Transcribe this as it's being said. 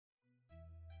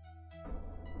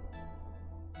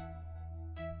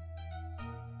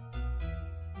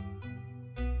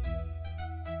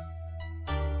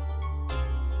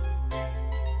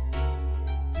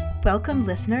Welcome,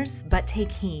 listeners, but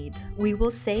take heed. We will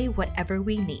say whatever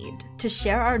we need to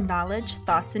share our knowledge,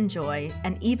 thoughts, and joy,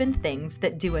 and even things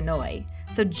that do annoy.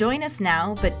 So join us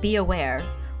now, but be aware.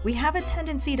 We have a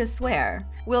tendency to swear.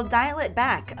 We'll dial it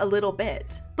back a little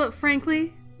bit. But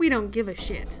frankly, we don't give a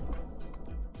shit.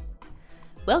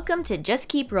 Welcome to Just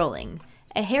Keep Rolling,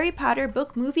 a Harry Potter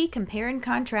book movie compare and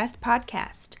contrast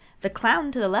podcast. The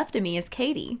clown to the left of me is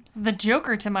Katie. The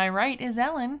Joker to my right is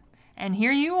Ellen. And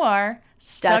here you are,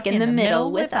 stuck in the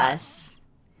middle with us.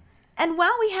 And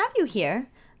while we have you here,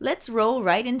 let's roll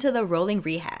right into the rolling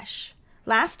rehash.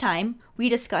 Last time, we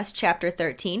discussed Chapter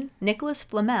 13, Nicholas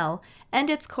Flamel,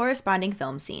 and its corresponding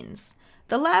film scenes,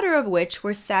 the latter of which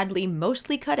were sadly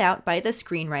mostly cut out by the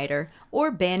screenwriter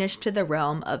or banished to the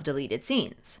realm of deleted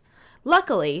scenes.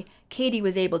 Luckily, Katie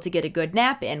was able to get a good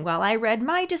nap in while I read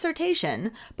my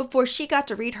dissertation before she got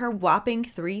to read her whopping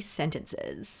 3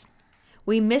 sentences.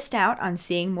 We missed out on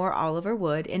seeing more Oliver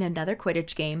Wood in another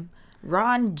Quidditch game,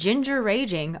 Ron ginger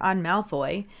raging on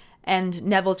Malfoy, and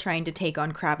Neville trying to take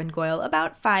on Crabbe and Goyle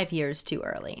about 5 years too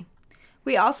early.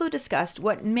 We also discussed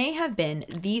what may have been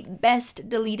the best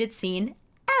deleted scene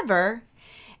ever,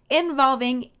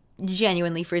 involving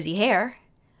genuinely frizzy hair,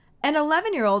 an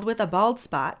 11-year-old with a bald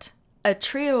spot, a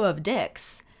trio of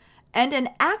dicks, and an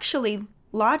actually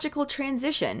logical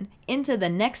transition into the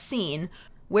next scene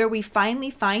where we finally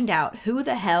find out who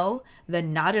the hell the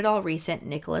not-at-all-recent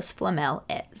Nicholas Flamel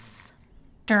is.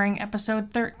 During episode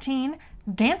 13,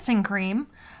 Dancing Cream,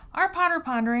 our Potter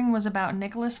Pondering was about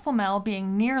Nicholas Flamel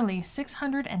being nearly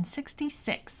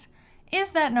 666.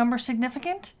 Is that number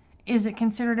significant? Is it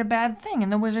considered a bad thing in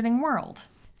the wizarding world?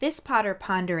 This Potter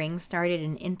Pondering started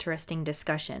an interesting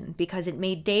discussion because it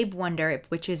made Dave wonder if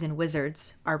witches and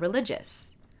wizards are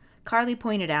religious. Carly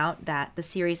pointed out that the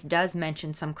series does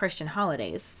mention some Christian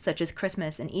holidays, such as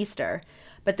Christmas and Easter,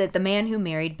 but that the man who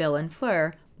married Bill and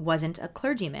Fleur wasn't a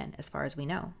clergyman, as far as we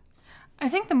know. I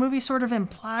think the movie sort of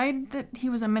implied that he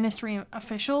was a ministry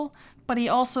official, but he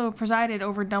also presided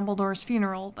over Dumbledore's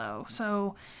funeral, though,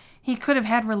 so he could have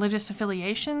had religious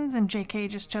affiliations, and J.K.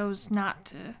 just chose not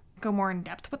to go more in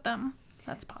depth with them.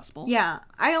 That's possible. Yeah,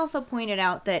 I also pointed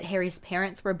out that Harry's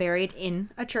parents were buried in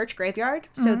a church graveyard,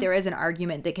 so there is an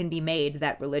argument that can be made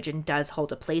that religion does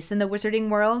hold a place in the wizarding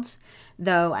world,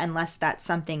 though unless that's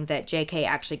something that J.K.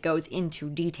 actually goes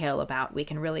into detail about, we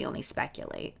can really only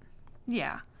speculate.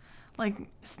 Yeah, like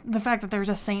the fact that there's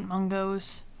a St.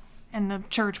 Mungo's and the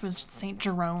church was St.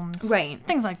 Jerome's. Right.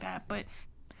 Things like that, but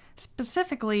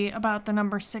specifically about the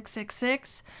number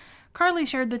 666, Carly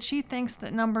shared that she thinks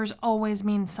that numbers always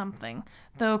mean something,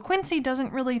 though Quincy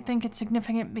doesn't really think it's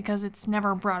significant because it's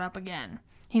never brought up again.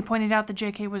 He pointed out that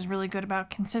J.K. was really good about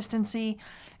consistency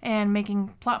and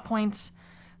making plot points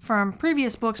from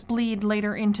previous books bleed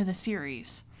later into the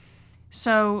series.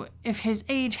 So if his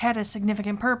age had a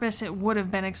significant purpose, it would have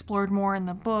been explored more in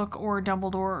the book, or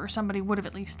Dumbledore or somebody would have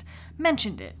at least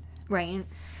mentioned it. Right.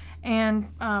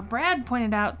 And Brad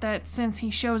pointed out that since he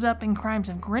shows up in Crimes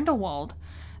of Grindelwald,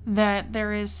 that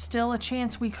there is still a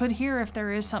chance we could hear if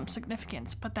there is some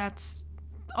significance, but that's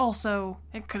also,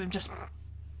 it could have just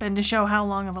been to show how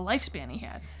long of a lifespan he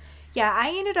had. Yeah, I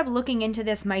ended up looking into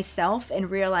this myself and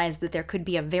realized that there could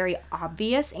be a very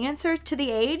obvious answer to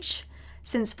the age.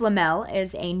 Since Flamel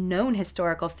is a known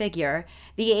historical figure,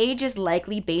 the age is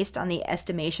likely based on the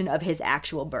estimation of his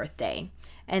actual birthday.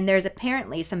 And there's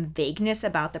apparently some vagueness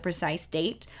about the precise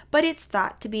date, but it's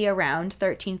thought to be around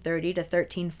 1330 to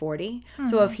 1340.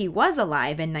 So if he was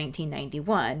alive in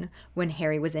 1991, when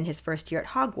Harry was in his first year at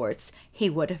Hogwarts, he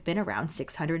would have been around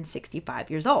 665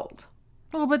 years old.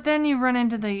 Well, but then you run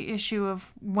into the issue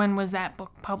of when was that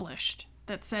book published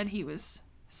that said he was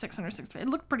 665. It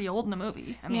looked pretty old in the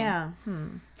movie. I mean, yeah.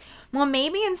 Well,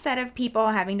 maybe instead of people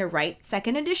having to write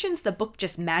second editions, the book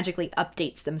just magically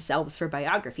updates themselves for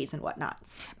biographies and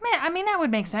whatnots. Man, I mean, that would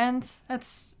make sense.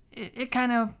 That's it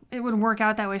kind of, it would work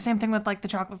out that way. Same thing with like the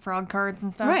Chocolate Frog cards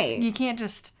and stuff. Right. You can't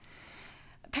just,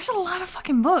 there's a lot of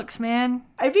fucking books, man.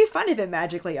 It'd be fun if it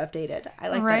magically updated. I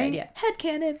like that idea.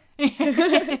 Headcanon.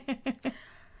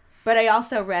 But I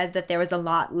also read that there was a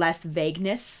lot less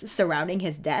vagueness surrounding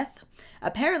his death.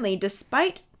 Apparently,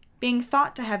 despite being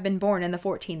thought to have been born in the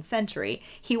 14th century,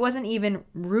 he wasn't even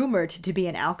rumored to be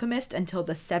an alchemist until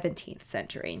the 17th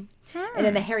century. And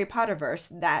in the Harry Potter verse,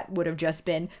 that would have just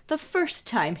been the first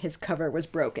time his cover was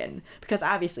broken, because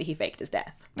obviously he faked his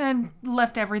death. And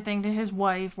left everything to his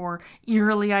wife or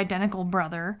eerily identical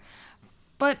brother.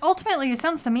 But ultimately, it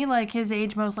sounds to me like his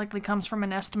age most likely comes from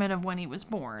an estimate of when he was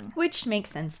born. Which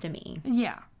makes sense to me.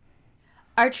 Yeah.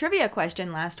 Our trivia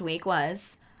question last week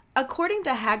was, according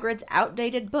to Hagrid's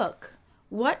outdated book,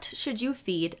 what should you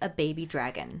feed a baby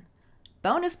dragon?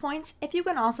 Bonus points if you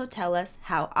can also tell us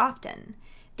how often.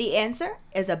 The answer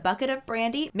is a bucket of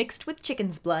brandy mixed with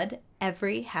chicken's blood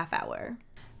every half hour.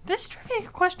 This trivia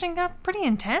question got pretty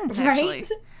intense, actually.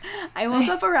 Right? I woke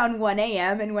up around 1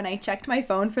 a.m. and when I checked my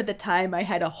phone for the time, I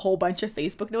had a whole bunch of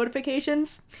Facebook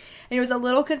notifications. And it was a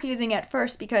little confusing at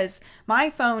first because my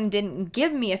phone didn't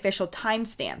give me official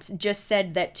timestamps, just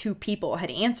said that 2 people had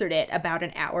answered it about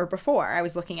an hour before I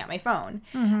was looking at my phone.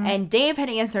 Mm-hmm. And Dave had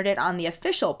answered it on the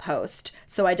official post,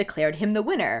 so I declared him the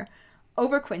winner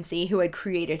over Quincy, who had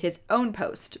created his own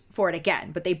post for it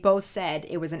again, but they both said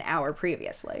it was an hour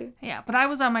previously. Yeah, but I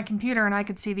was on my computer and I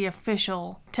could see the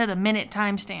official to-the-minute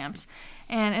timestamps.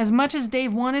 And as much as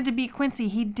Dave wanted to beat Quincy,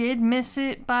 he did miss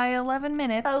it by 11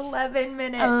 minutes. 11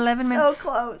 minutes. 11 minutes. So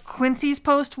close. Quincy's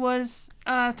post was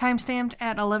timestamped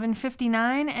at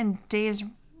 11:59, and Dave's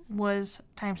was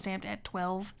timestamped at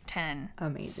 12:10.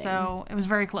 Amazing. So it was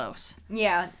very close.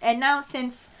 Yeah, and now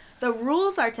since the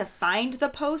rules are to find the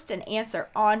post and answer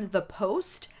on the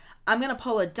post, I'm going to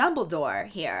pull a Dumbledore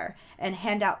here and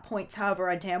hand out points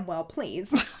however I damn well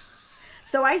please.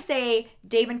 So I say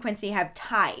Dave and Quincy have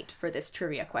tied for this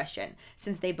trivia question,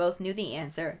 since they both knew the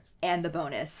answer and the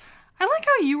bonus. I like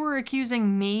how you were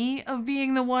accusing me of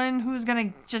being the one who's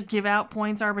going to just give out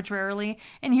points arbitrarily,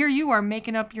 and here you are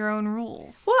making up your own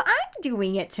rules. Well, I'm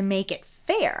doing it to make it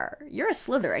fair. You're a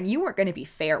Slytherin. You weren't going to be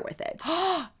fair with it.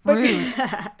 Rude.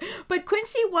 But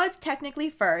Quincy was technically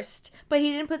first, but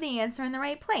he didn't put the answer in the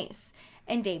right place.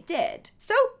 And Dave did.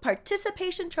 So,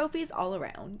 participation trophies all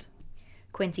around.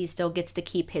 Quincy still gets to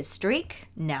keep his streak,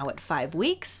 now at 5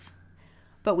 weeks.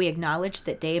 But we acknowledge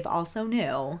that Dave also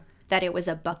knew that it was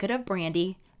a bucket of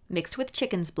brandy mixed with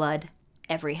chicken's blood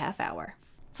every half hour.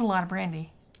 It's a lot of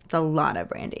brandy. It's a lot of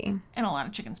brandy. And a lot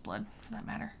of chicken's blood, for that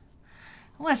matter.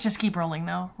 Let's just keep rolling,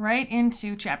 though, right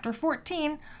into Chapter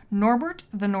 14, Norbert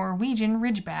the Norwegian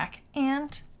Ridgeback,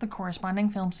 and the corresponding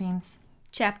film scenes.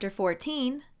 Chapter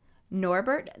 14,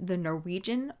 Norbert the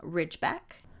Norwegian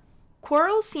Ridgeback.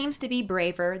 Quirrell seems to be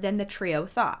braver than the trio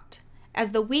thought.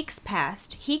 As the weeks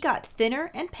passed, he got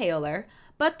thinner and paler,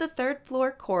 but the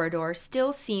third-floor corridor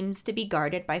still seems to be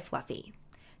guarded by Fluffy.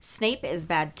 Snape is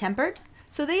bad-tempered,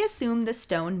 so they assume the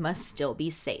stone must still be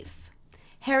safe.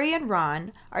 Harry and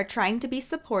Ron are trying to be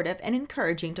supportive and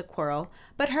encouraging to Quirrell,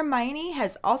 but Hermione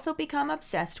has also become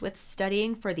obsessed with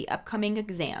studying for the upcoming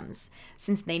exams,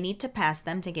 since they need to pass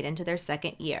them to get into their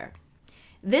second year.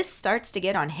 This starts to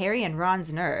get on Harry and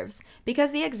Ron's nerves,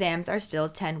 because the exams are still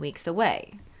 10 weeks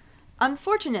away.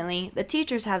 Unfortunately, the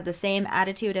teachers have the same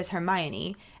attitude as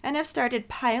Hermione, and have started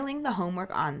piling the homework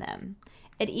on them.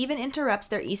 It even interrupts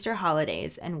their Easter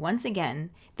holidays, and once again,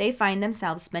 they find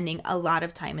themselves spending a lot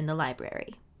of time in the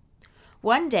library.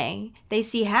 One day, they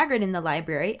see Hagrid in the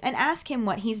library and ask him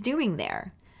what he's doing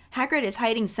there. Hagrid is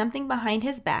hiding something behind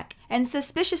his back and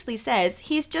suspiciously says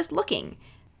he's just looking,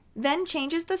 then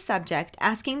changes the subject,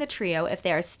 asking the trio if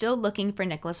they are still looking for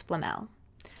Nicholas Flamel.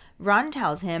 Ron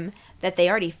tells him that they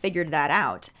already figured that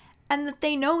out, and that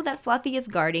they know that Fluffy is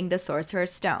guarding the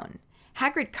Sorcerer's Stone.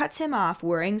 Hagrid cuts him off,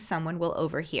 worrying someone will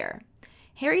overhear.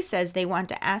 Harry says they want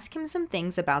to ask him some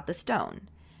things about the stone.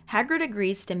 Hagrid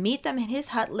agrees to meet them in his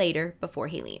hut later before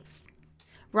he leaves.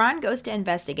 Ron goes to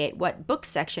investigate what book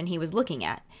section he was looking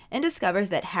at, and discovers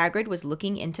that Hagrid was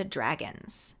looking into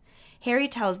dragons. Harry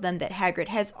tells them that Hagrid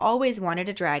has always wanted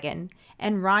a dragon,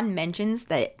 and Ron mentions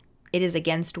that it is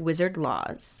against wizard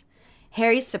laws.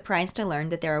 Harry's surprised to learn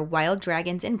that there are wild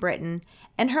dragons in Britain,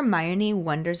 and Hermione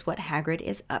wonders what Hagrid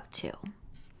is up to.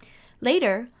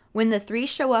 Later, when the three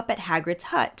show up at Hagrid's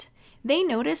hut, they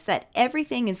notice that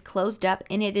everything is closed up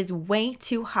and it is way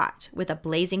too hot, with a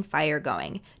blazing fire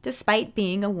going, despite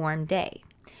being a warm day.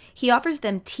 He offers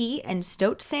them tea and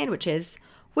stoat sandwiches,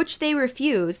 which they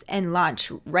refuse and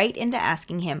launch right into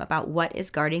asking him about what is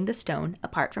guarding the stone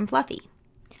apart from Fluffy.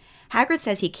 Hagrid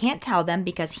says he can't tell them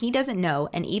because he doesn't know,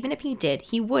 and even if he did,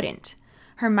 he wouldn't.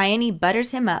 Hermione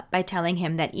butters him up by telling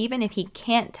him that even if he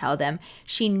can't tell them,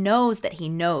 she knows that he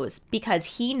knows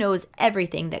because he knows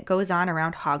everything that goes on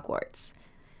around Hogwarts.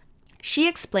 She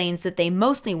explains that they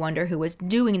mostly wonder who was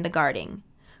doing the guarding,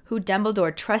 who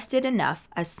Dumbledore trusted enough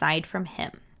aside from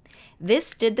him.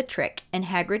 This did the trick, and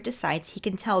Hagrid decides he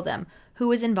can tell them who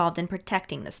was involved in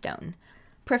protecting the stone.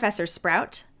 Professor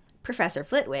Sprout, Professor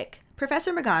Flitwick,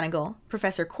 Professor McGonagall,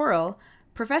 Professor Quirrell,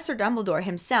 Professor Dumbledore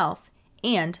himself,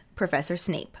 and Professor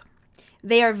Snape.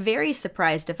 They are very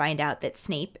surprised to find out that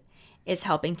Snape is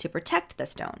helping to protect the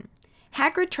stone.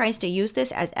 Hagrid tries to use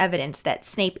this as evidence that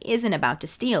Snape isn't about to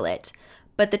steal it,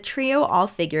 but the trio all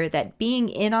figure that being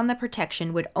in on the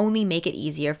protection would only make it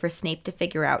easier for Snape to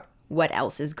figure out what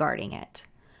else is guarding it.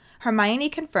 Hermione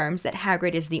confirms that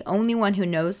Hagrid is the only one who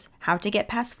knows how to get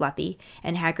past Fluffy,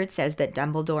 and Hagrid says that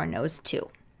Dumbledore knows too.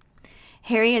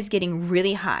 Harry is getting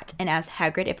really hot and asks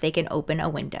Hagrid if they can open a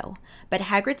window, but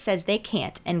Hagrid says they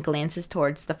can't and glances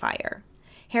towards the fire.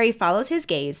 Harry follows his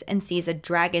gaze and sees a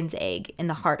dragon's egg in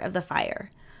the heart of the fire.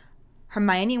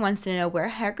 Hermione wants to know where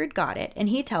Hagrid got it, and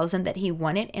he tells him that he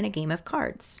won it in a game of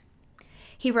cards.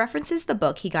 He references the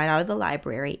book he got out of the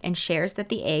library and shares that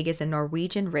the egg is a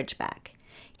Norwegian Ridgeback.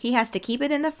 He has to keep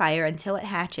it in the fire until it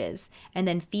hatches, and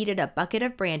then feed it a bucket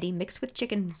of brandy mixed with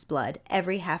chicken's blood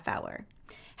every half hour.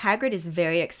 Hagrid is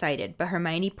very excited, but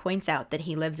Hermione points out that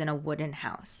he lives in a wooden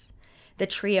house. The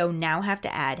trio now have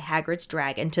to add Hagrid's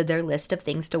dragon to their list of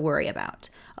things to worry about,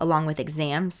 along with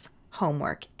exams,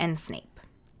 homework, and Snape.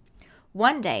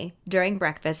 One day, during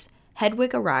breakfast,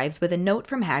 Hedwig arrives with a note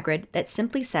from Hagrid that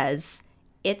simply says,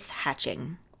 "It's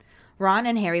hatching." Ron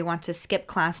and Harry want to skip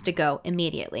class to go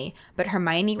immediately, but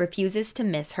Hermione refuses to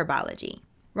miss herbology.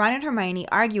 Ron and Hermione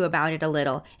argue about it a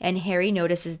little, and Harry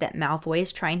notices that Malfoy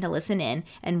is trying to listen in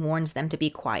and warns them to be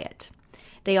quiet.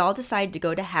 They all decide to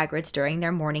go to Hagrid's during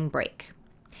their morning break.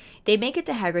 They make it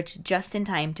to Hagrid's just in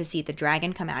time to see the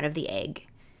dragon come out of the egg.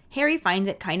 Harry finds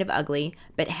it kind of ugly,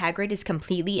 but Hagrid is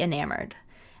completely enamored.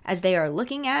 As they are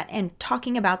looking at and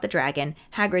talking about the dragon,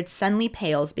 Hagrid suddenly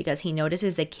pales because he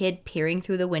notices a kid peering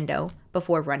through the window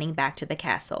before running back to the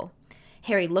castle.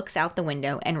 Harry looks out the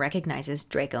window and recognizes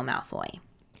Draco Malfoy.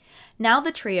 Now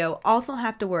the trio also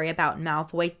have to worry about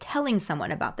Malfoy telling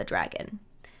someone about the dragon.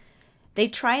 They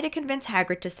try to convince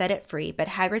Hagrid to set it free, but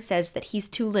Hagrid says that he's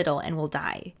too little and will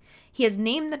die. He has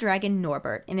named the dragon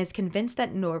Norbert and is convinced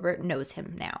that Norbert knows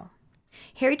him now.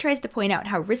 Harry tries to point out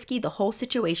how risky the whole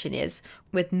situation is,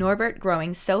 with Norbert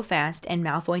growing so fast and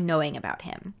Malfoy knowing about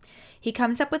him. He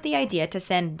comes up with the idea to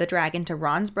send the dragon to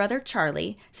Ron's brother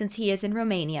Charlie, since he is in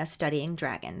Romania studying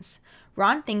dragons.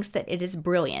 Ron thinks that it is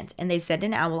brilliant, and they send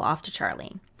an owl off to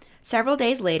Charlie. Several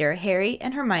days later, Harry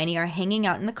and Hermione are hanging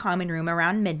out in the common room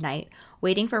around midnight,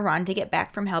 waiting for Ron to get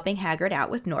back from helping Hagrid out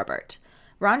with Norbert.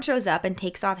 Ron shows up and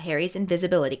takes off Harry's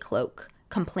invisibility cloak,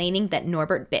 complaining that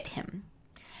Norbert bit him.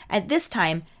 At this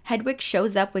time, Hedwig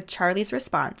shows up with Charlie's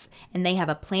response, and they have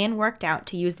a plan worked out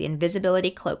to use the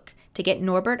invisibility cloak to get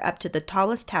Norbert up to the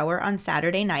tallest tower on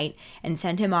Saturday night and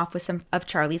send him off with some of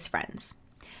Charlie's friends.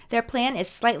 Their plan is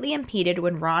slightly impeded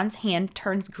when Ron's hand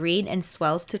turns green and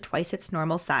swells to twice its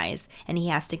normal size, and he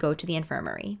has to go to the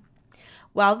infirmary.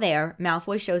 While there,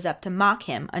 Malfoy shows up to mock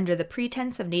him under the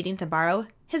pretense of needing to borrow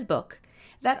his book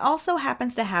that also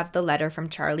happens to have the letter from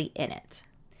Charlie in it.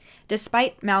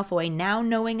 Despite Malfoy now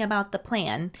knowing about the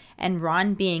plan and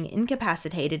Ron being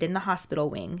incapacitated in the hospital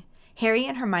wing, Harry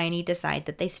and Hermione decide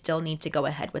that they still need to go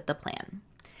ahead with the plan.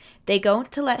 They go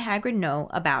to let Hagrid know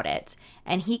about it,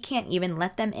 and he can't even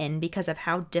let them in because of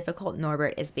how difficult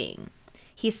Norbert is being.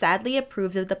 He sadly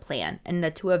approves of the plan, and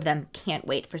the two of them can't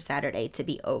wait for Saturday to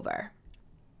be over.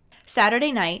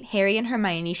 Saturday night, Harry and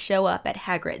Hermione show up at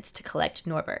Hagrid's to collect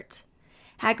Norbert.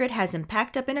 Hagrid has him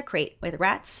packed up in a crate with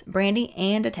rats, brandy,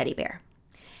 and a teddy bear.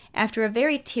 After a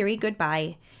very teary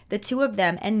goodbye, the two of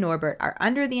them and Norbert are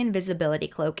under the invisibility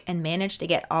cloak and manage to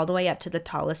get all the way up to the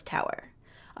tallest tower.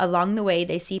 Along the way,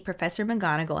 they see Professor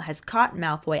McGonagall has caught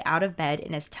Malfoy out of bed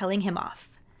and is telling him off.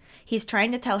 He's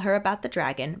trying to tell her about the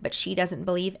dragon, but she doesn't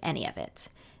believe any of it.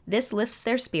 This lifts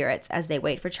their spirits as they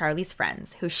wait for Charlie's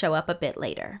friends, who show up a bit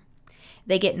later.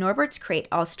 They get Norbert's crate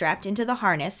all strapped into the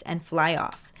harness and fly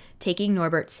off, taking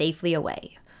Norbert safely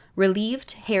away.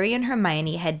 Relieved, Harry and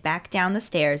Hermione head back down the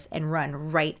stairs and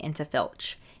run right into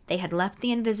Filch. They had left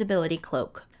the invisibility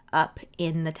cloak up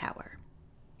in the tower.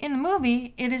 In the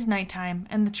movie, it is nighttime,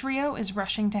 and the trio is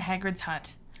rushing to Hagrid's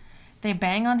hut. They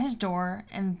bang on his door,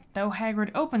 and though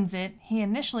Hagrid opens it, he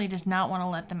initially does not want to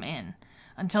let them in,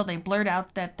 until they blurt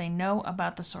out that they know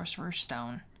about the Sorcerer's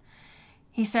Stone.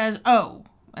 He says, "Oh,"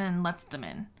 and lets them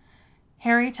in.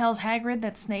 Harry tells Hagrid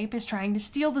that Snape is trying to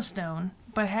steal the stone,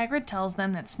 but Hagrid tells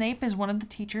them that Snape is one of the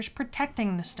teachers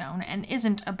protecting the stone and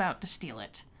isn't about to steal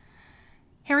it.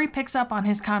 Harry picks up on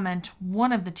his comment,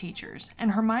 "one of the teachers,"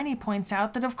 and Hermione points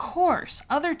out that of course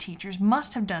other teachers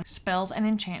must have done spells and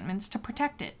enchantments to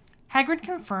protect it. Hagrid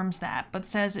confirms that, but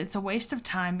says it's a waste of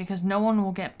time because no one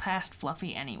will get past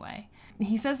Fluffy anyway.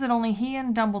 He says that only he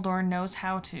and Dumbledore knows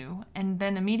how to, and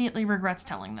then immediately regrets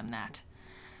telling them that.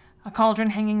 A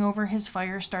cauldron hanging over his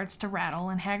fire starts to rattle,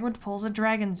 and Hagrid pulls a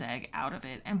dragon's egg out of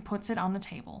it and puts it on the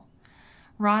table.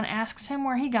 Ron asks him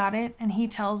where he got it, and he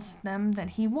tells them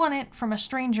that he won it from a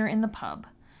stranger in the pub.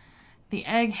 The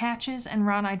egg hatches, and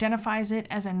Ron identifies it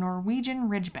as a Norwegian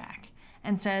Ridgeback,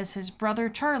 and says his brother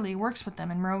Charlie works with them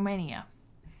in Romania.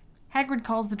 Hagrid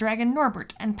calls the dragon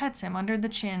Norbert and pets him under the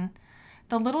chin.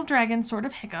 The little dragon sort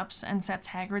of hiccups and sets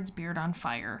Hagrid's beard on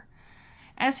fire.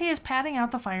 As he is patting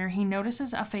out the fire, he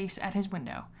notices a face at his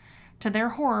window. To their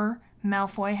horror,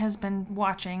 Malfoy has been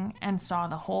watching and saw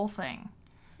the whole thing.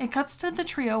 It cuts to the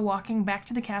trio walking back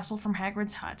to the castle from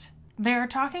Hagrid's hut. They are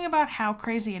talking about how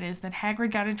crazy it is that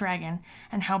Hagrid got a dragon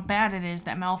and how bad it is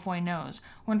that Malfoy knows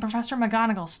when Professor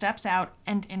McGonagall steps out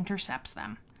and intercepts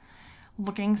them.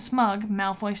 Looking smug,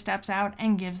 Malfoy steps out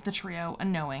and gives the trio a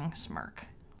knowing smirk.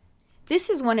 This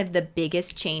is one of the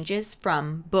biggest changes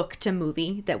from book to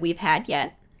movie that we've had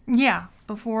yet. Yeah,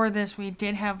 before this we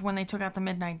did have when they took out the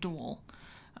Midnight Duel.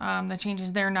 The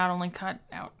changes there not only cut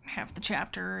out half the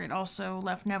chapter, it also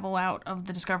left Neville out of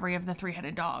the discovery of the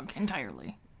three-headed dog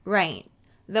entirely. Right.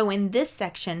 Though in this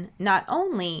section, not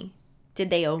only did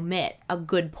they omit a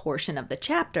good portion of the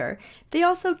chapter, they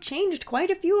also changed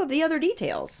quite a few of the other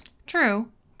details. True.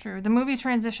 The movie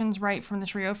transitions right from the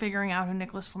trio figuring out who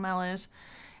Nicholas Flamel is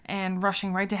and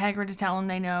rushing right to Hagrid to tell him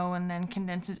they know, and then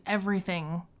condenses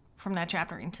everything from that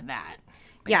chapter into that,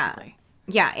 basically.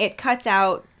 Yeah, it cuts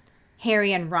out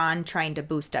Harry and Ron trying to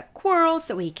boost up Quirrell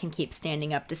so he can keep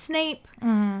standing up to Snape.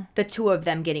 Mm-hmm. The two of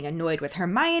them getting annoyed with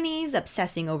Hermione's,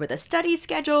 obsessing over the study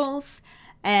schedules,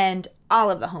 and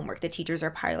all of the homework the teachers are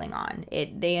piling on.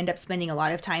 They end up spending a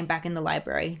lot of time back in the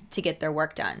library to get their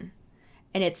work done.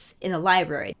 And it's in the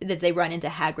library that they run into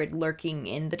Hagrid lurking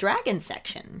in the dragon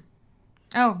section.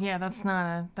 Oh, yeah, that's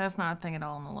not a thing at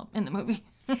all in the movie.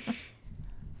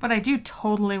 But I do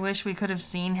totally wish we could have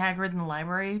seen Hagrid in the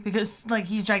library because,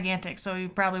 he's gigantic, so he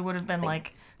probably would have been,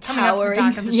 coming up to the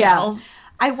top of the shelves.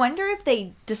 I wonder if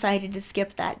they decided to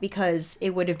skip that because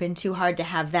it would have been too hard to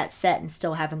have that set and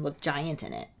still have him look giant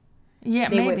in it. Yeah,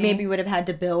 Maybe would have had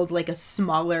to build, a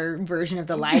smaller version of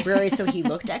the library so he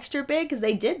looked extra big, because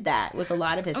they did that with a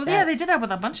lot of his sets. Oh, yeah, they did that with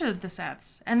a bunch of the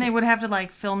sets. And they would have to,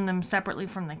 film them separately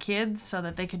from the kids so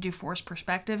that they could do forced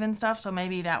perspective and stuff, so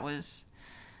maybe that was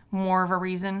more of a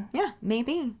reason. Yeah,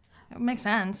 maybe. It makes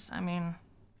sense.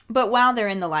 But while they're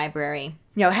in the library,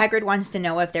 Hagrid wants to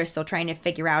know if they're still trying to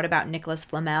figure out about Nicholas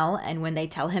Flamel, and when they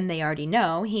tell him they already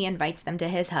know, he invites them to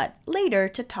his hut later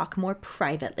to talk more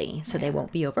privately so they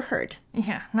won't be overheard.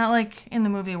 Yeah, not like in the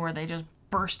movie where they just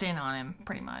burst in on him,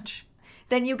 pretty much.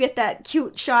 Then you get that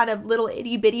cute shot of little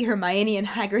itty-bitty Hermione in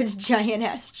Hagrid's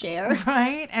giant-ass chair.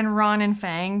 Right, and Ron and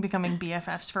Fang becoming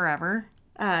BFFs forever.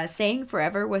 Saying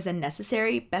forever was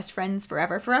unnecessary. Best friends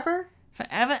forever. Forever,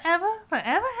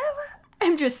 ever?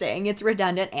 I'm just saying, it's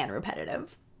redundant and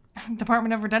repetitive.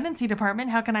 Department of Redundancy Department,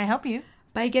 how can I help you?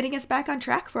 By getting us back on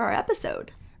track for our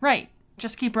episode. Right.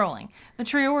 Just keep rolling. The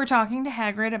trio are talking to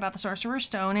Hagrid about the Sorcerer's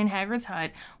Stone in Hagrid's hut,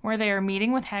 where they are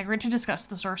meeting with Hagrid to discuss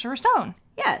the Sorcerer's Stone.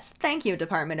 Yes, thank you,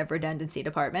 Department of Redundancy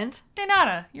Department. De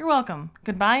nada. You're welcome.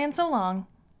 Goodbye and so long.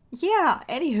 Yeah,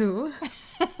 anywho.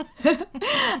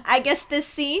 I guess this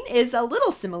scene is a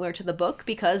little similar to the book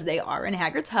because they are in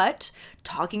Hagrid's hut,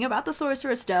 talking about the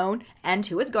Sorcerer's Stone and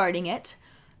who is guarding it,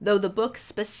 though the book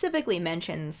specifically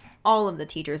mentions all of the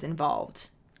teachers involved,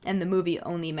 and the movie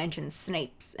only mentions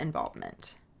Snape's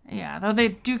involvement. Yeah, though they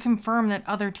do confirm that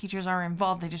other teachers are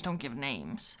involved, they just don't give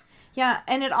names. Yeah,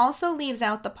 and it also leaves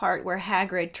out the part where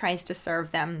Hagrid tries to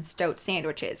serve them stoat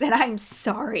sandwiches, and I'm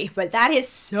sorry, but that is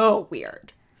so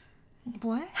weird.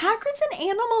 What? Hagrid's an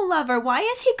animal lover. Why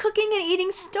is he cooking and eating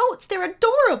stoats? They're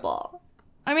adorable.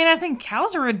 I think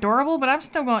cows are adorable, but I'm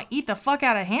still going to eat the fuck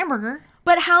out of hamburger.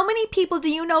 But how many people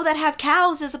do you know that have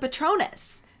cows as a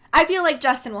Patronus? I feel like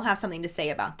Justin will have something to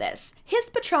say about this. His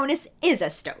Patronus is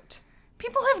a stoat.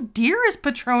 People have deer as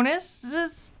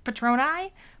Patronus.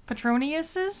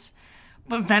 Patroniuses.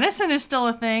 But venison is still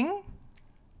a thing.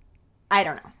 I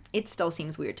don't know. It still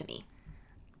seems weird to me.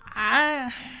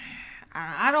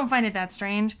 I don't find it that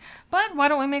strange, but why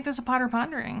don't we make this a Potter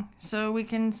Pondering so we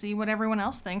can see what everyone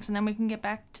else thinks and then we can get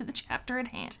back to the chapter at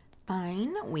hand.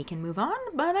 Fine, we can move on,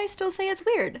 but I still say it's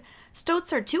weird.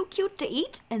 Stoats are too cute to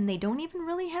eat, and they don't even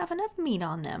really have enough meat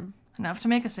on them. Enough to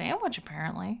make a sandwich,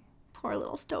 apparently. Poor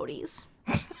little stoaties.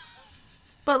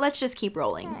 But let's just keep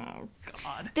rolling. Oh,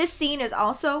 God. This scene is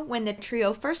also when the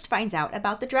trio first finds out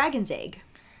about the dragon's egg.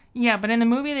 Yeah, but in the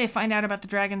movie they find out about the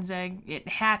dragon's egg, it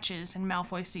hatches, and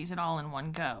Malfoy sees it all in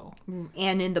one go.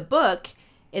 And in the book,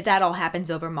 that all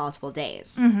happens over multiple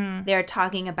days. Mm-hmm. They're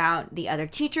talking about the other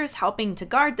teachers helping to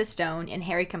guard the stone, and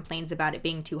Harry complains about it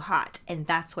being too hot, and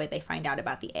that's why they find out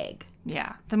about the egg.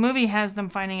 Yeah, the movie has them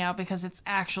finding out because it's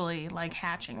actually,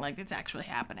 hatching, it's actually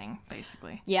happening,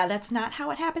 basically. Yeah, that's not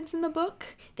how it happens in the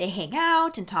book. They hang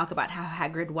out and talk about how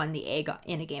Hagrid won the egg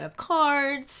in a game of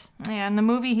cards. Yeah, in the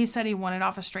movie he said he won it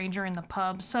off a stranger in the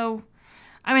pub, so,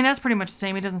 that's pretty much the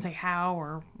same. He doesn't say how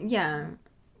or... Yeah.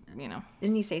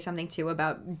 Didn't he say something, too,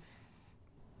 about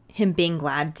him being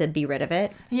glad to be rid of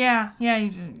it. Yeah,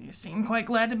 you seem quite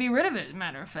glad to be rid of it,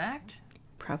 matter of fact.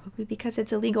 Probably because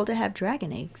it's illegal to have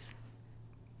dragon eggs.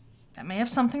 That may have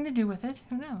something to do with it.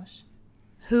 Who knows?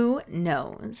 Who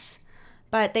knows?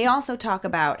 But they also talk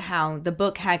about how the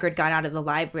book Hagrid got out of the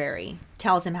library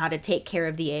tells him how to take care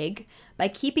of the egg by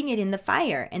keeping it in the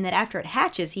fire, and that after it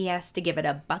hatches, he has to give it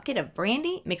a bucket of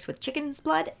brandy mixed with chicken's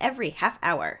blood every half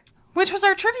hour. Which was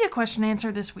our trivia question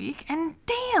answer this week, and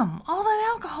damn, all that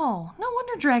alcohol. No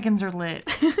wonder dragons are lit.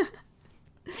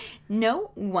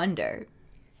 No wonder.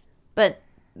 But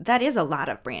that is a lot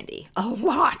of brandy. A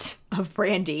lot of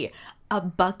brandy. A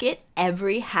bucket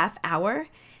every half hour?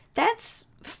 That's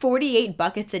 48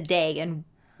 buckets a day and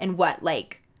what,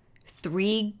 like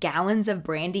 3 gallons of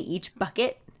brandy each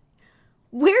bucket?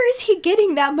 Where is he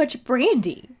getting that much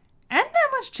brandy? And that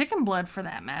much chicken blood, for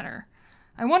that matter.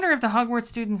 I wonder if the Hogwarts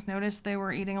students noticed they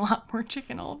were eating a lot more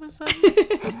chicken all of a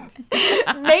sudden.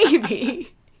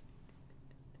 Maybe.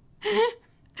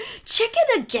 Chicken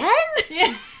again?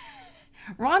 Yeah.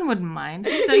 Ron wouldn't mind.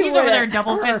 He's over there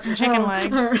double-fisting chicken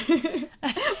legs.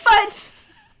 But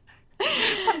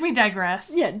we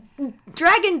digress. Yeah,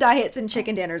 dragon diets and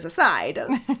chicken dinners aside.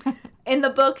 In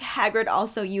the book, Hagrid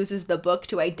also uses the book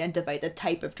to identify the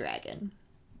type of dragon.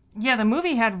 Yeah, the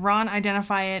movie had Ron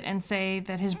identify it and say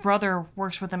that his brother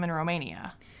works with him in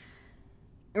Romania.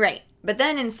 Right. But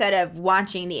then instead of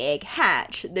watching the egg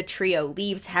hatch, the trio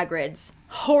leaves Hagrid's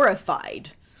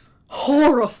horrified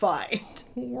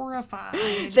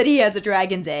that he has a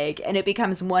dragon's egg, and it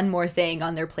becomes one more thing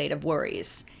on their plate of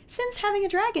worries, since having a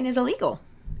dragon is illegal.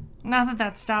 Not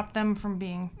that stopped them from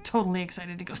being totally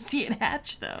excited to go see it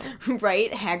hatch, though.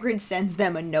 Right? Hagrid sends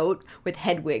them a note with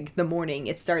Hedwig the morning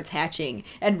it starts hatching,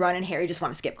 and Ron and Harry just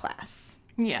want to skip class.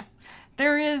 Yeah.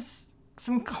 There is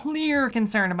some clear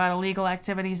concern about illegal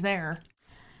activities there.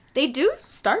 They do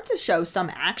start to show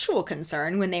some actual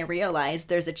concern when they realize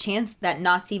there's a chance that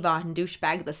Nazi von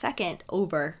Douchebag II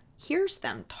overhears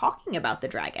them talking about the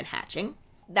dragon hatching.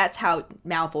 That's how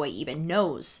Malfoy even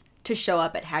knows to show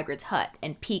up at Hagrid's hut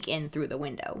and peek in through the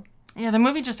window. Yeah, the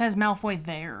movie just has Malfoy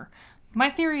there. My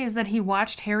theory is that he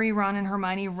watched Harry, Ron, and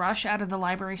Hermione rush out of the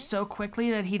library so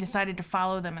quickly that he decided to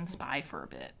follow them and spy for a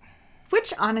bit.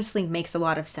 Which honestly makes a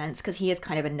lot of sense, because he is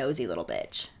kind of a nosy little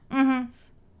bitch. Mm-hmm.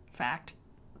 Fact.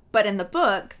 But in the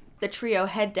book, the trio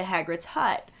head to Hagrid's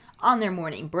hut on their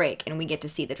morning break, and we get to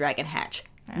see the dragon hatch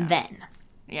then.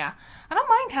 Yeah. I don't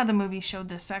mind how the movie showed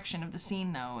this section of the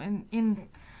scene, though. In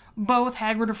both,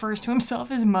 Hagrid refers to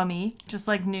himself as Mummy, just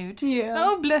like Newt. Yeah.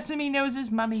 Oh, bless him, he knows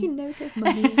his mummy. He knows his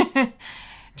mummy.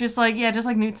 just like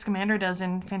Newt Scamander does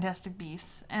in Fantastic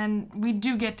Beasts. And we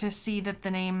do get to see that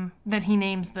he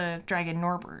names the dragon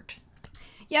Norbert.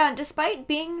 Yeah, despite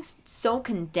being so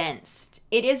condensed,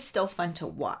 it is still fun to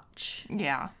watch.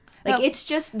 Yeah. Like, it's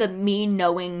just me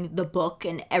knowing the book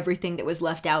and everything that was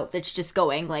left out that's just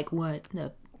going, like, what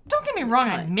the... Don't get me wrong,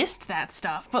 I missed that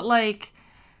stuff, but, like,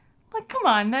 come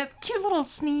on, that cute little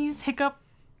sneeze, hiccup,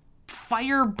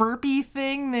 fire burpee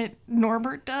thing that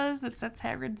Norbert does that sets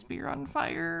Hagrid's beer on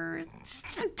fire, it's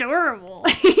just adorable.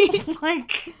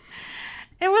 Like,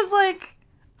 it was, like,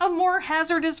 a more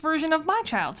hazardous version of my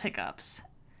child's hiccups.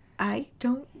 I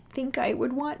don't think I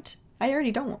would want... I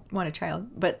already don't want a child,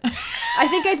 but I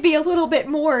think I'd be a little bit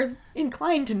more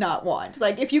inclined to not want.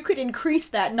 Like, if you could increase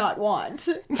that not want,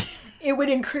 it would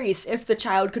increase if the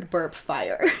child could burp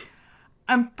fire.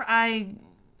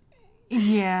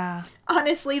 Yeah.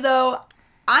 Honestly, though,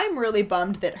 I'm really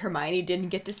bummed that Hermione didn't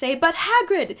get to say, but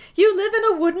Hagrid, you live in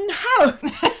a wooden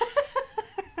house.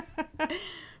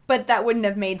 But that wouldn't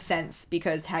have made sense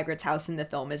because Hagrid's house in the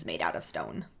film is made out of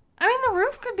stone. I mean, the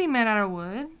roof could be made out of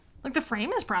wood. Like, the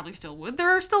frame is probably still wood.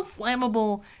 There are still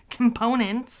flammable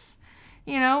components.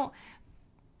 You know?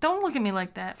 Don't look at me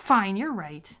like that. Fine, you're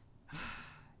right.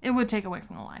 It would take away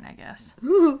from the line, I guess.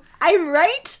 Ooh, I'm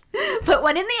right. Put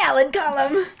one in the Allen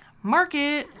column. Mark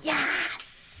it.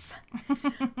 Yes.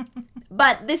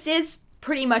 But this is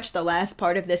pretty much the last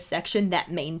part of this section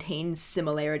that maintains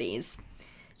similarities.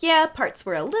 Yeah, parts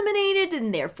were eliminated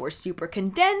and therefore super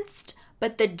condensed,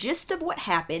 but the gist of what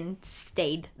happened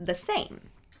stayed the same.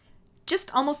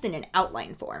 Just almost in an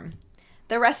outline form.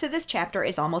 The rest of this chapter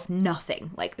is almost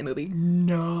nothing like the movie.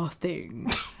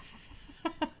 Nothing.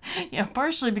 Yeah,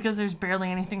 partially because there's barely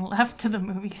anything left to the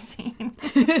movie scene.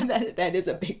 that is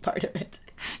a big part of it.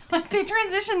 Like, they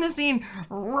transition the scene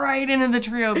right into the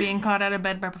trio being caught out of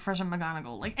bed by Professor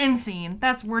McGonagall. Like, end scene.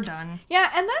 We're done.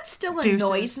 Yeah, and that still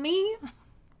annoys me.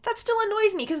 That still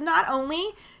annoys me, because not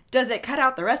only does it cut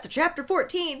out the rest of chapter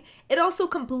 14, it also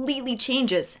completely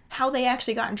changes how they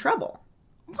actually got in trouble.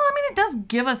 Well, I mean, it does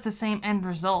give us the same end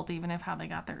result, even if how they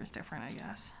got there is different, I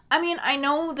guess. I mean, I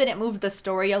know that it moved the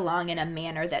story along in a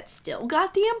manner that still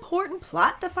got the important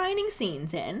plot-defining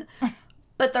scenes in,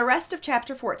 but the rest of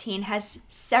Chapter 14 has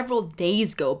several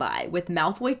days go by with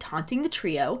Malfoy taunting the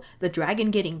trio, the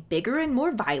dragon getting bigger and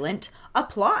more violent, a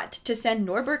plot to send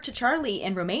Norbert to Charlie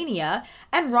in Romania,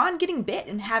 and Ron getting bit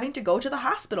and having to go to the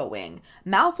hospital wing,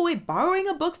 Malfoy borrowing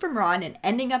a book from Ron and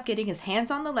ending up getting his hands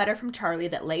on the letter from Charlie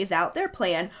that lays out their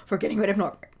plan for getting rid of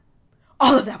Norbert.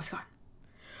 All of that was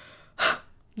gone.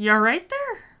 You're right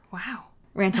there? Wow.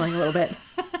 Rantling a little bit.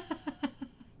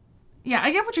 Yeah,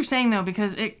 I get what you're saying, though,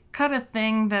 because it cut a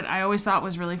thing that I always thought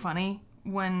was really funny.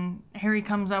 When Harry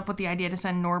comes up with the idea to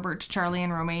send Norbert to Charlie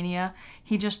in Romania,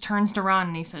 he just turns to Ron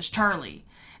and he says, Charlie.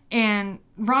 And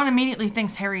Ron immediately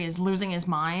thinks Harry is losing his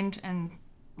mind and,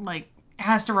 like,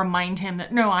 has to remind him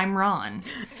that, no, I'm Ron.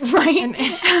 Right? And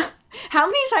how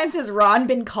many times has Ron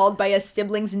been called by a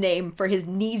sibling's name for his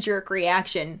knee-jerk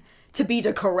reaction to be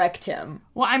to correct him?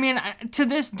 Well, I mean, to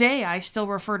this day, I still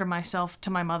refer to myself, to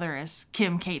my mother, as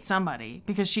Kim Kate somebody,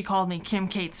 because she called me Kim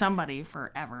Kate somebody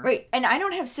forever. Right, and I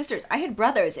don't have sisters. I had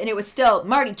brothers, and it was still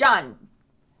Marty, John,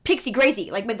 Pixie,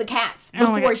 Gracie, like with the cats,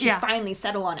 before she finally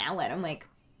settled on Alan. I'm like...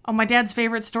 Oh, my dad's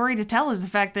favorite story to tell is the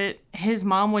fact that his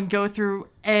mom would go through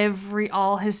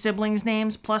all his siblings'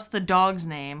 names, plus the dog's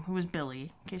name, who was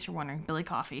Billy, in case you're wondering, Billy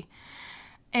Coffee.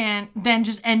 And then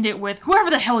just end it with, whoever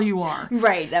the hell you are.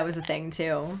 Right, that was a thing,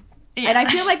 too. Yeah. And I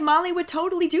feel like Molly would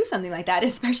totally do something like that,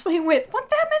 especially with... What,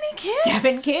 that many kids?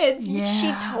 7 kids. Yeah.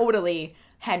 She totally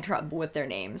had trouble with their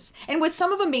names. And with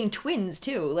some of them being twins,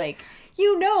 too. Like,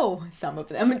 you know some of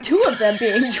them. 2 of them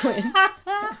being twins.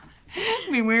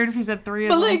 It'd be weird if he said 3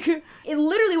 of them. But, like, it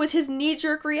literally was his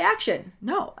knee-jerk reaction.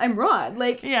 No, I'm Ron.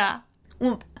 Like... Yeah.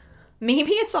 Well,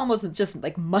 maybe it's almost just,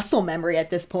 like, muscle memory at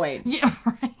this point. Yeah,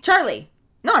 right. Charlie.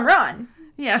 No, I'm Ron.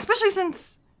 Yeah, especially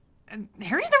since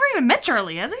Harry's never even met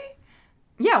Charlie, has he?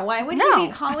 Yeah, why would he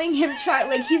be calling him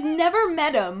Charlie? Like, he's never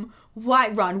met him. Why,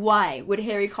 Ron, why would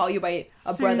Harry call you by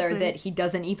a brother that he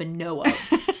doesn't even know of?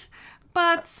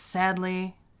 But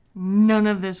sadly, none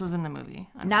of this was in the movie,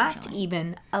 Not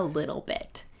even a little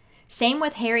bit. Same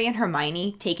with Harry and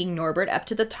Hermione taking Norbert up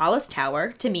to the tallest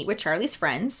tower to meet with Charlie's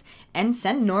friends and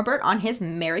send Norbert on his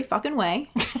merry fucking way.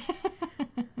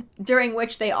 During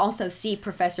which they also see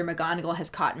Professor McGonagall has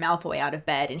caught Malfoy out of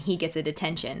bed and he gets a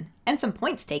detention and some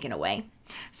points taken away.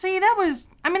 See, that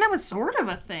was sort of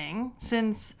a thing,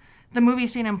 since the movie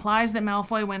scene implies that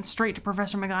Malfoy went straight to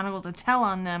Professor McGonagall to tell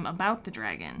on them about the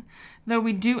dragon. Though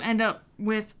we do end up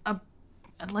with a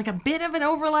bit of an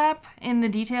overlap in the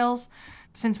details,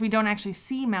 since we don't actually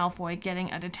see Malfoy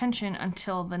getting a detention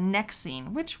until the next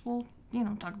scene, which we'll,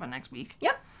 talk about next week.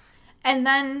 Yep. And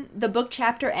then the book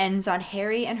chapter ends on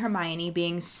Harry and Hermione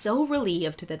being so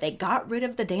relieved that they got rid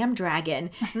of the damn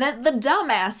dragon that the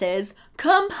dumbasses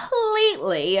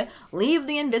completely leave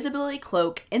the invisibility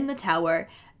cloak in the tower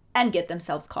and get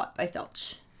themselves caught by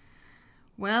Filch.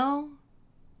 Well,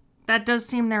 that does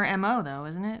seem their MO, though,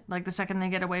 isn't it? Like, the second they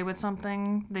get away with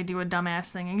something, they do a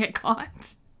dumbass thing and get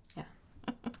caught. Yeah.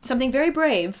 Something very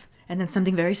brave, and then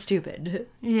something very stupid.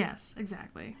 Yes,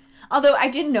 exactly. Although I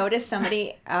did notice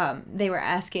somebody, they were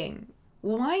asking,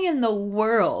 why in the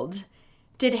world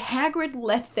did Hagrid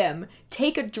let them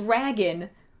take a dragon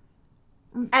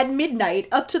at midnight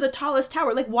up to the tallest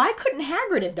tower? Like, why couldn't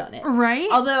Hagrid have done it? Right.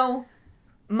 Although,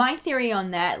 my theory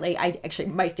on that, I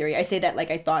say that like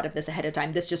I thought of this ahead of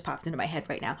time. This just popped into my head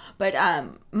right now. But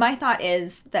my thought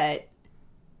is that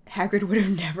Hagrid would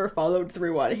have never followed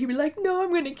through on it. He'd be like, no, I'm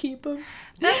going to keep him.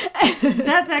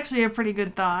 That's actually a pretty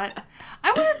good thought.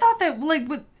 I would have thought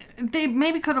that, they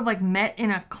maybe could have, met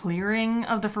in a clearing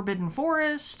of the Forbidden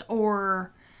Forest,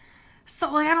 or...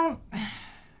 So,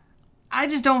 I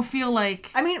just don't feel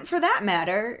like... I mean, for that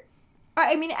matter...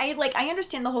 I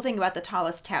understand the whole thing about the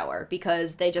tallest tower,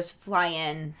 because they just fly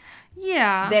in.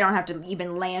 Yeah. They don't have to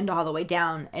even land all the way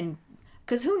down, and...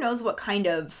 Because who knows what kind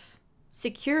of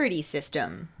security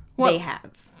system they have.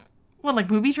 What, like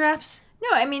booby traps? No,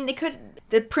 I mean,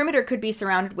 the perimeter could be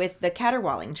surrounded with the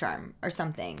caterwauling charm or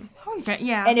something. Okay,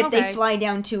 yeah. And if they fly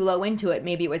down too low into it,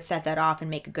 maybe it would set that off and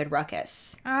make a good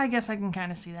ruckus. I guess I can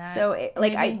kind of see that. So,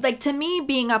 to me,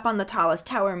 being up on the tallest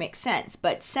tower makes sense,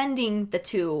 but sending the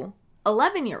 2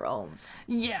 11-year-olds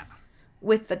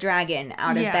with the dragon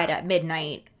out of bed at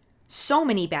midnight, so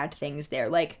many bad things there.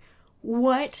 Like,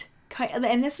 what kind...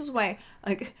 And this is why,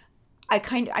 I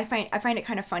find it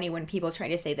kind of funny when people try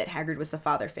to say that Hagrid was the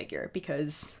father figure,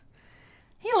 because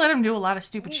he let him do a lot of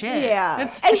stupid shit. Yeah,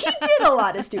 and he did a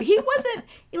lot of stupid. He wasn't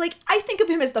I think of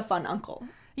him as the fun uncle.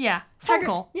 Yeah,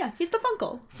 Funkle. Yeah, he's the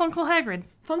Funkle. Funkle Hagrid.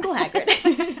 Funkle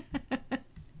Hagrid.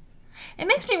 It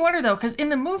makes me wonder, though, because in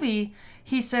the movie,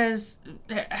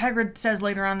 Hagrid says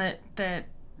later on that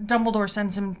Dumbledore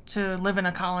sends him to live in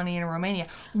a colony in Romania.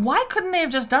 Why couldn't they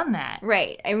have just done that?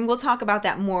 Right. I mean, we'll talk about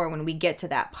that more when we get to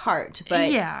that part.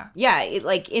 But yeah,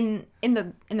 in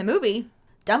the movie,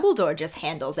 Dumbledore just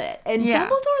handles it, and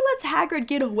Dumbledore lets Hagrid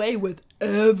get away with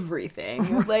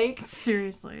everything. Like,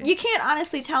 seriously, you can't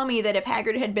honestly tell me that if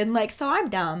Hagrid had been like, "So I'm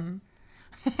dumb."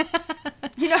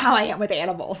 You know how I am with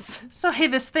animals. So hey,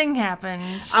 this thing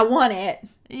happened. I want it.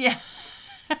 Yeah.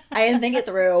 I didn't think it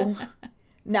through.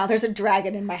 Now there's a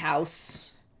dragon in my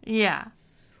house. Yeah.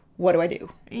 What do I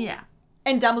do? Yeah.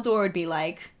 And Dumbledore would be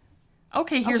like,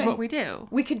 okay, here's what we do.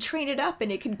 We could train it up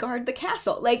and it could guard the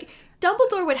castle. Like,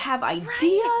 Dumbledore would have ideas.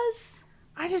 Right.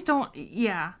 I just don't,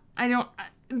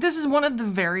 this is one of the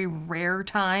very rare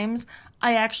times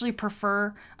I actually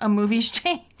prefer a movie's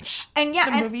change. And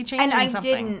yeah, movie changing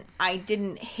something. I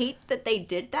didn't hate that they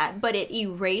did that, but it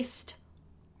erased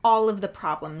all of the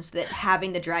problems that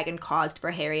having the dragon caused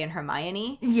for Harry and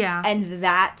Hermione. Yeah. And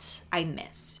that I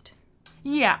missed.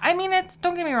 Yeah, I mean,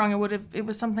 don't get me wrong, it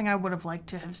was something I would have liked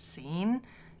to have seen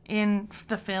in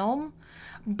the film,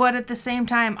 but at the same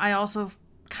time, I also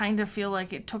kind of feel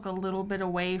like it took a little bit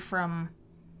away from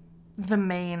the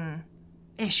main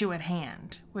issue at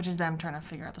hand, which is them trying to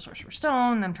figure out the Sorcerer's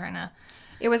Stone,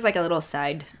 It was like a little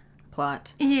side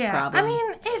plot. Yeah, problem. I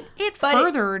mean, it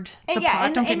furthered the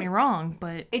plot. Don't get me wrong,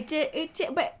 but it did.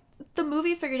 But the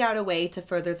movie figured out a way to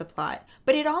further the plot.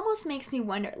 But it almost makes me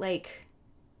wonder, like,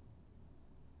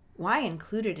 why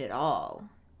include it at all?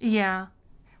 Yeah,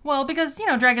 well, because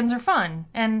dragons are fun,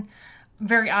 and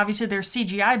very obviously their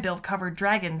CGI built covered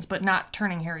dragons, but not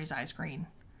turning Harry's eyes green.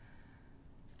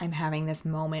 I'm having this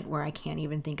moment where I can't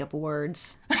even think of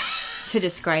words to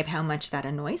describe how much that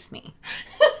annoys me.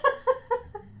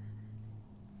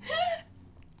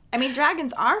 I mean,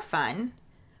 dragons are fun,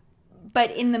 but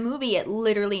in the movie, it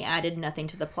literally added nothing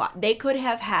to the plot. They could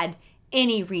have had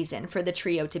any reason for the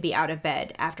trio to be out of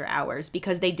bed after hours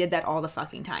because they did that all the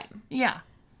fucking time. Yeah.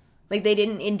 Like, it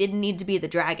didn't need to be the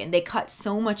dragon. They cut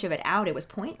so much of it out, it was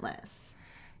pointless.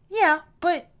 Yeah,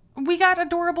 but we got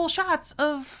adorable shots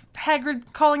of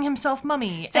Hagrid calling himself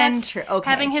Mummy. That's true. Okay.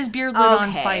 Having his beard lit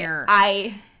on fire.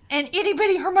 And itty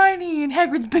bitty Hermione in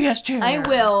Hagrid's big ass chair. I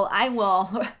will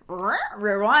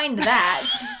rewind that.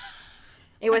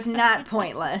 It was not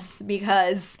pointless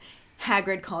because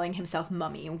Hagrid calling himself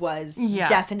Mummy was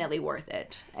definitely worth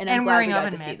it. And I'm glad we got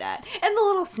to see that. And the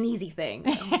little sneezy thing.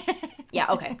 Yeah,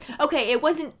 okay. Okay, it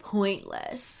wasn't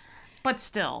pointless. But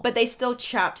still. But they still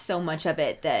chopped so much of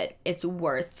it that its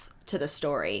worth to the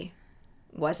story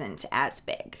wasn't as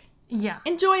big. Yeah.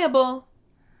 Enjoyable,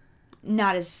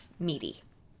 not as meaty.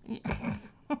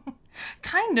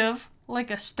 Kind of like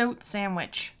a stoat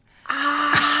sandwich.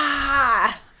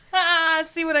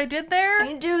 See what I did there?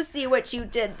 I do see what you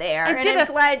did there. I'm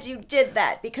glad you did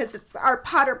that because it's our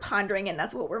Potter pondering and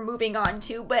that's what we're moving on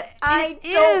to. But I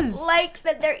don't like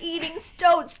that they're eating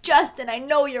stoats, Justin. I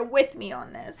know you're with me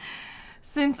on this.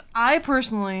 Since I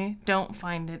personally don't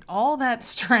find it all that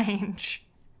strange.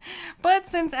 But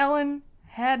since Ellen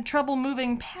had trouble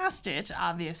moving past it,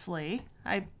 obviously,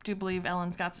 I do believe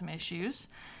Ellen's got some issues.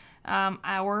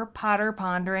 Our Potter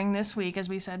pondering this week, as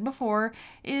we said before,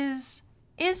 is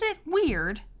it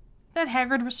weird that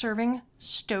Hagrid was serving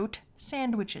stoat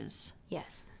sandwiches?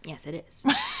 Yes. Yes, it is.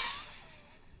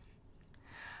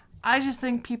 I just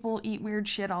think people eat weird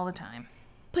shit all the time.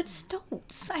 But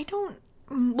stoats,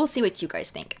 we'll see what you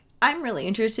guys think. I'm really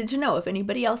interested to know if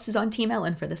anybody else is on Team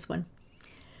Ellen for this one.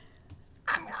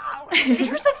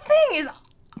 Here's the thing is,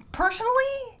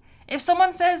 personally, if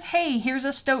someone says, hey, here's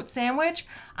a stoat sandwich,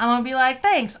 I'm going to be like,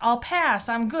 thanks, I'll pass.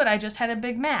 I'm good. I just had a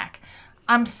Big Mac.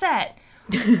 I'm set.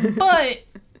 But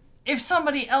if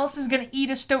somebody else is going to eat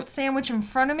a stoat sandwich in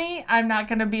front of me, I'm not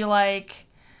going to be like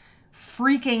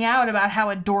freaking out about how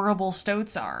adorable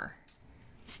stoats are.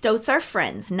 Stoats are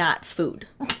friends, not food.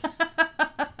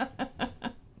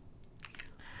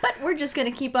 But we're just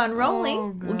going to keep on rolling.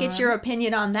 Oh, we'll get your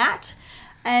opinion on that.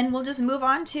 And we'll just move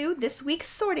on to this week's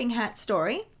Sorting Hat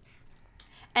story.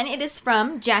 And it is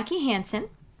from Jackie Hansen.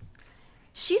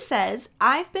 She says,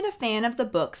 I've been a fan of the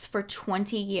books for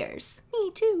 20 years.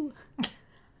 Me too.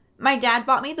 My dad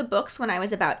bought me the books when I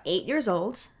was about 8 years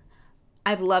old.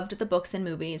 I've loved the books and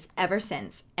movies ever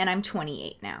since, and I'm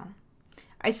 28 now.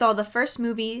 I saw the first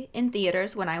movie in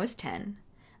theaters when I was 10.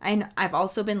 I've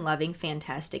also been loving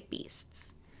Fantastic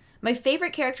Beasts. My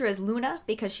favorite character is Luna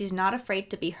because she's not afraid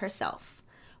to be herself.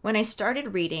 When I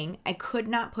started reading, I could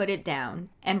not put it down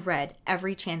and read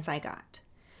every chance I got.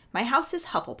 My house is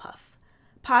Hufflepuff.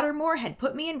 Pottermore had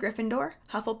put me in Gryffindor,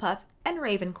 Hufflepuff, and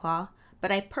Ravenclaw,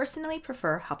 but I personally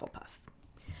prefer Hufflepuff.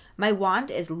 My wand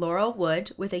is laurel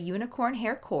wood with a unicorn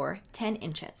hair core, 10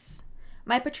 inches.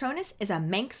 My Patronus is a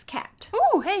Manx cat.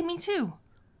 Ooh, hey, me too.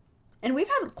 And we've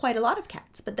had quite a lot of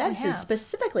cats, but this is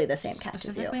specifically the same cat as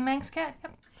you. Specifically Manx cat,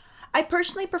 yep. I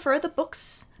personally prefer the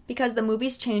books because the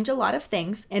movies change a lot of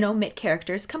things and omit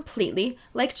characters completely,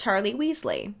 like Charlie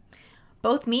Weasley.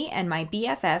 Both me and my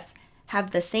BFF have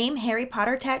the same Harry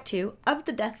Potter tattoo of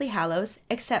the Deathly Hallows,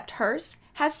 except hers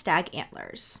has stag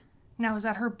antlers. Now, is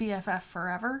that her BFF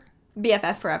forever?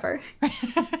 BFF forever.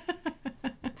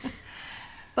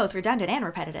 Both redundant and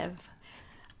repetitive.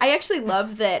 I actually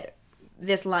love that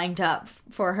this lined up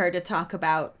for her to talk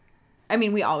about. I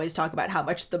mean, we always talk about how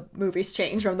much the movies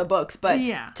change from the books, but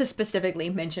to specifically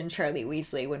mention Charlie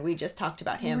Weasley when we just talked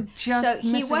about him. We're just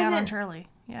missing out on Charlie.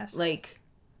 Yes. Like,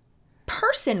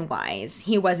 person-wise,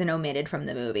 he wasn't omitted from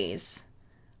the movies,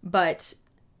 but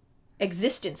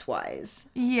existence-wise.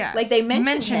 Yes. Like, they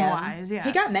mentioned him. Mention-wise, yes.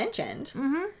 He got mentioned.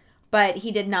 Mm-hmm. But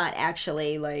he did not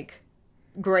actually, like,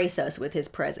 grace us with his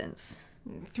presence.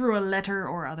 Through a letter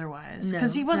or otherwise.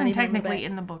 Because he wasn't technically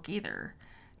in the book either.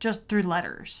 Just through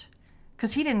letters.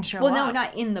 Because he didn't show up. Well, no,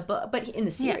 not in the book, but in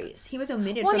the series. Yeah. He was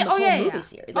omitted from the whole movie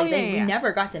series. Like, we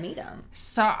never got to meet him.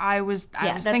 So I was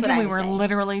thinking we were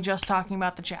literally just talking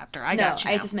about the chapter. I got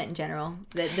you. I just meant in general.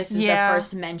 That this is the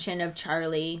first mention of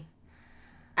Charlie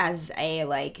as a,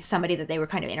 like, somebody that they were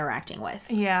kind of interacting with.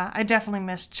 Yeah, I definitely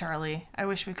missed Charlie. I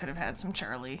wish we could have had some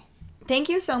Charlie. Thank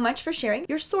you so much for sharing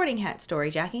your Sorting Hat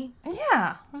story, Jackie.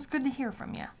 Yeah, it was good to hear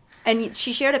from you. And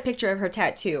she shared a picture of her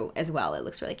tattoo as well. It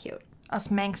looks really cute.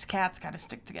 Us Manx cats got to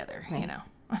stick together, you know.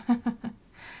 But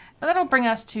that'll bring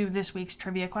us to this week's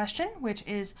trivia question, which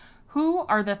is, who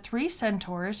are the 3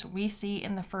 centaurs we see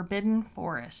in the Forbidden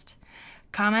Forest?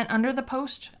 Comment under the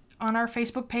post on our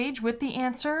Facebook page with the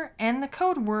answer and the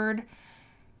code word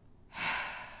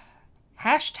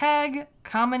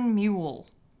 #CommonMule.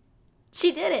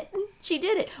 She did it. She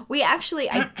did it. We actually,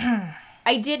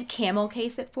 I did camel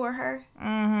case it for her.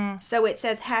 Mm-hmm. So it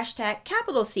says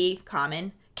 #C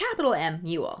common, #M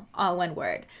mule, all one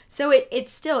word. So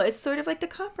it's sort of like the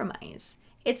compromise.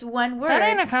 It's one word. That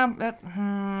ain't a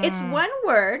It's one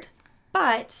word,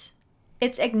 but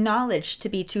it's acknowledged to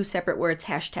be 2 separate words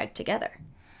hashtagged together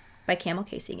by camel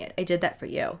casing it. I did that for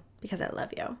you because I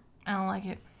love you. I don't like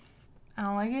it. I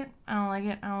don't like it. I don't like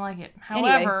it. I don't like it. However,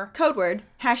 anyway, code word,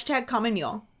 #common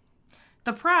mule.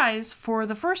 The prize for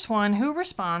the first one who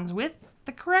responds with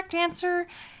the correct answer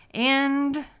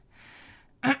and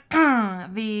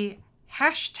the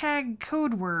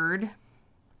 #code word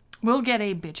will get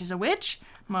a bitch is a witch,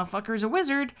 motherfucker's a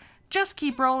wizard, just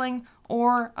keep rolling,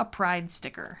 or a pride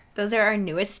sticker. Those are our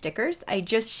newest stickers. I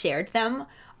just shared them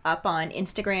up on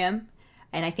Instagram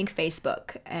and I think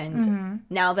Facebook. And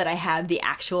now that I have the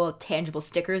actual tangible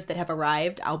stickers that have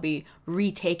arrived, I'll be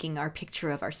retaking our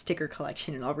picture of our sticker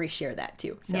collection and I'll reshare that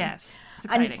too. So, yes, it's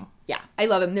exciting. I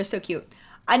love them. They're so cute.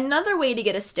 Another way to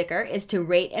get a sticker is to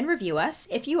rate and review us.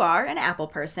 If you are an Apple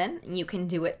person, you can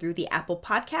do it through the Apple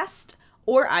Podcast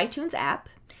or iTunes app.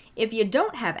 If you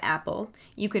don't have Apple,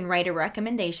 you can write a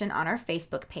recommendation on our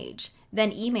Facebook page.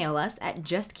 Then email us at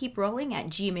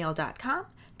justkеeprolling@gmail.com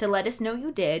to let us know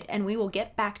you did, and we will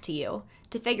get back to you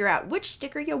to figure out which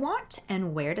sticker you want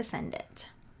and where to send it.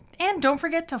 And don't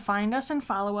forget to find us and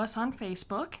follow us on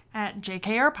Facebook at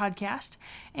JKR Podcast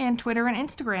and Twitter and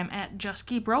Instagram at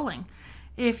JustKeepRolling.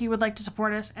 If you would like to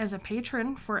support us as a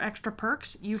patron for extra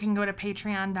perks, you can go to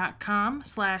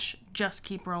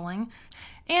patreon.com/JustKeepRolling.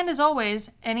 And as always,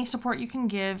 any support you can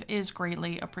give is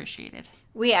greatly appreciated.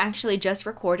 We actually just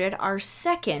recorded our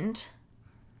second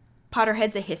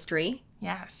Potterheads a History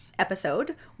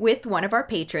episode with one of our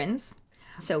patrons.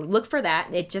 So look for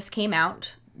that. It just came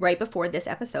out right before this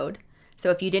episode.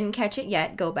 So if you didn't catch it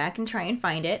yet, go back and try and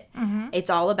find it. Mm-hmm. It's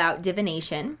all about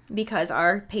divination because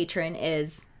our patron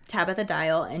is Tabitha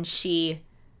Dial and she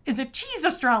is a cheese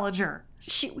astrologer.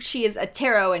 She is a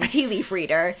tarot and tea leaf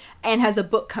reader and has a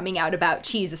book coming out about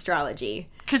cheese astrology.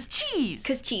 'Cause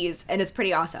cheese. And it's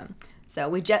pretty awesome. So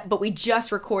we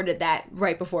just recorded that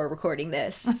right before recording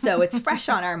this. So it's fresh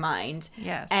on our mind.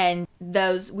 Yes. And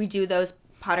we do those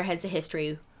Potterheads of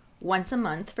History once a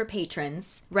month for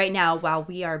patrons. Right now, while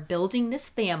we are building this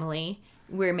family,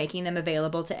 we're making them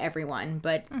available to everyone.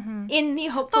 But in the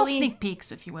hopefully... Little sneak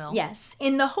peeks, if you will. Yes.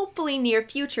 In the hopefully near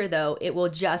future, though, it will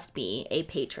just be a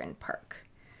patron perk.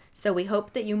 So we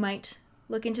hope that you might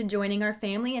look into joining our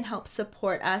family and help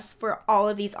support us for all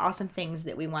of these awesome things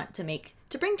that we want to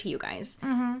bring to you guys.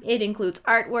 Mm-hmm. It includes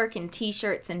artwork and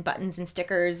t-shirts and buttons and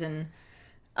stickers and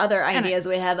other ideas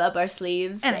we have up our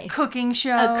sleeves. And a cooking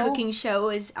show. A cooking show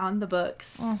is on the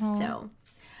books. Mm-hmm. So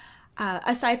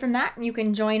aside from that, you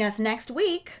can join us next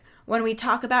week when we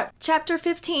talk about Chapter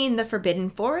 15, The Forbidden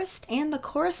Forest, and the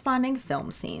corresponding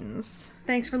film scenes.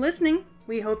 Thanks for listening.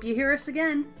 We hope you hear us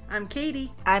again. I'm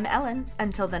Katie. I'm Ellen.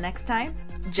 Until the next time,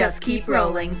 just keep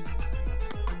rolling.